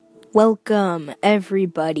Welcome,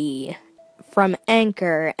 everybody, from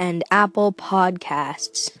Anchor and Apple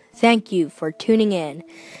Podcasts. Thank you for tuning in.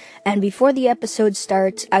 And before the episode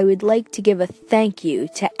starts, I would like to give a thank you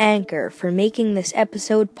to Anchor for making this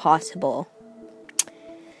episode possible.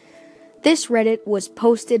 This Reddit was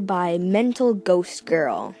posted by Mental Ghost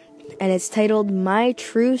Girl, and it's titled My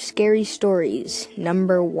True Scary Stories,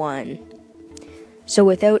 number 1. So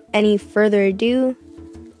without any further ado,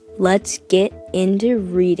 let's get into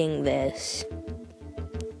reading this.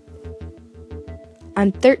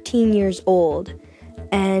 I'm 13 years old,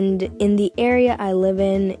 and in the area I live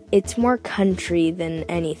in, it's more country than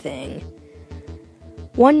anything.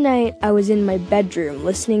 One night, I was in my bedroom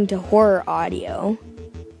listening to horror audio,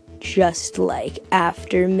 just like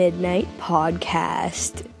After Midnight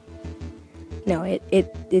Podcast. No,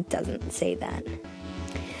 it doesn't say that.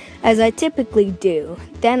 As I typically do,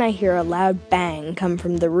 then I hear a loud bang come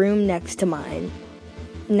from the room next to mine.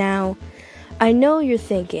 Now, I know you're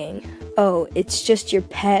thinking, oh, it's just your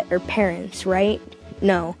pet or parents, right?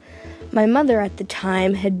 No, my mother at the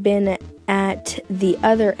time had been at the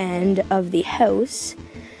other end of the house,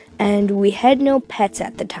 and we had no pets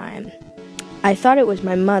at the time. I thought it was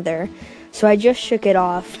my mother, so I just shook it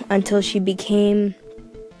off until she came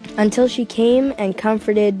and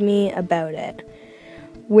comforted me about it.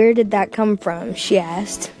 Where did that come from? She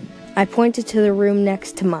asked. I pointed to the room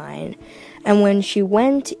next to mine, and when she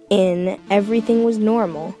went in, everything was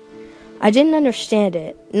normal. I didn't understand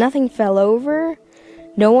it. Nothing fell over.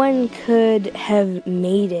 No one could have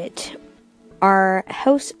made it. Our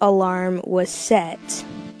house alarm was set.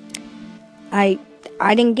 I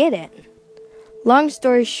didn't get it. Long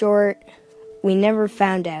story short, we never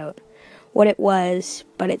found out what it was,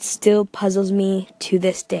 but it still puzzles me to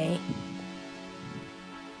this day.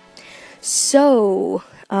 So,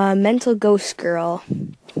 Mental Ghost Girl,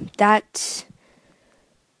 this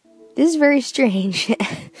is very strange.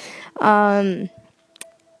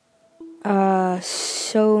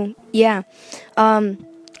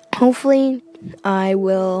 Hopefully I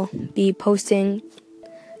will be posting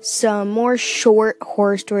some more short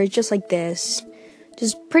horror stories just like this.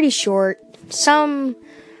 Just pretty short. Some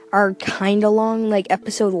are kind of long, like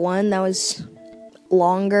episode 1, that was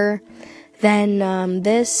longer than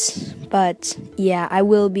this, but yeah, I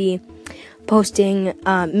will be posting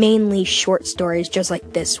mainly short stories just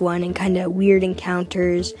like this one, and kind of weird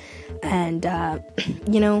encounters, and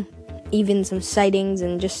even some sightings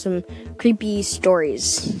and just some creepy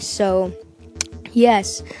stories. So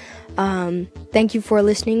yes, thank you for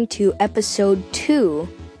listening to episode 2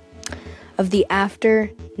 of the After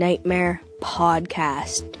Nightmare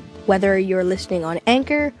Podcast. Whether you're listening on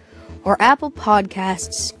Anchor or Apple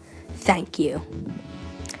Podcasts, thank you.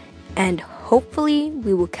 And hopefully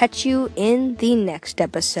we will catch you in the next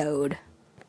episode.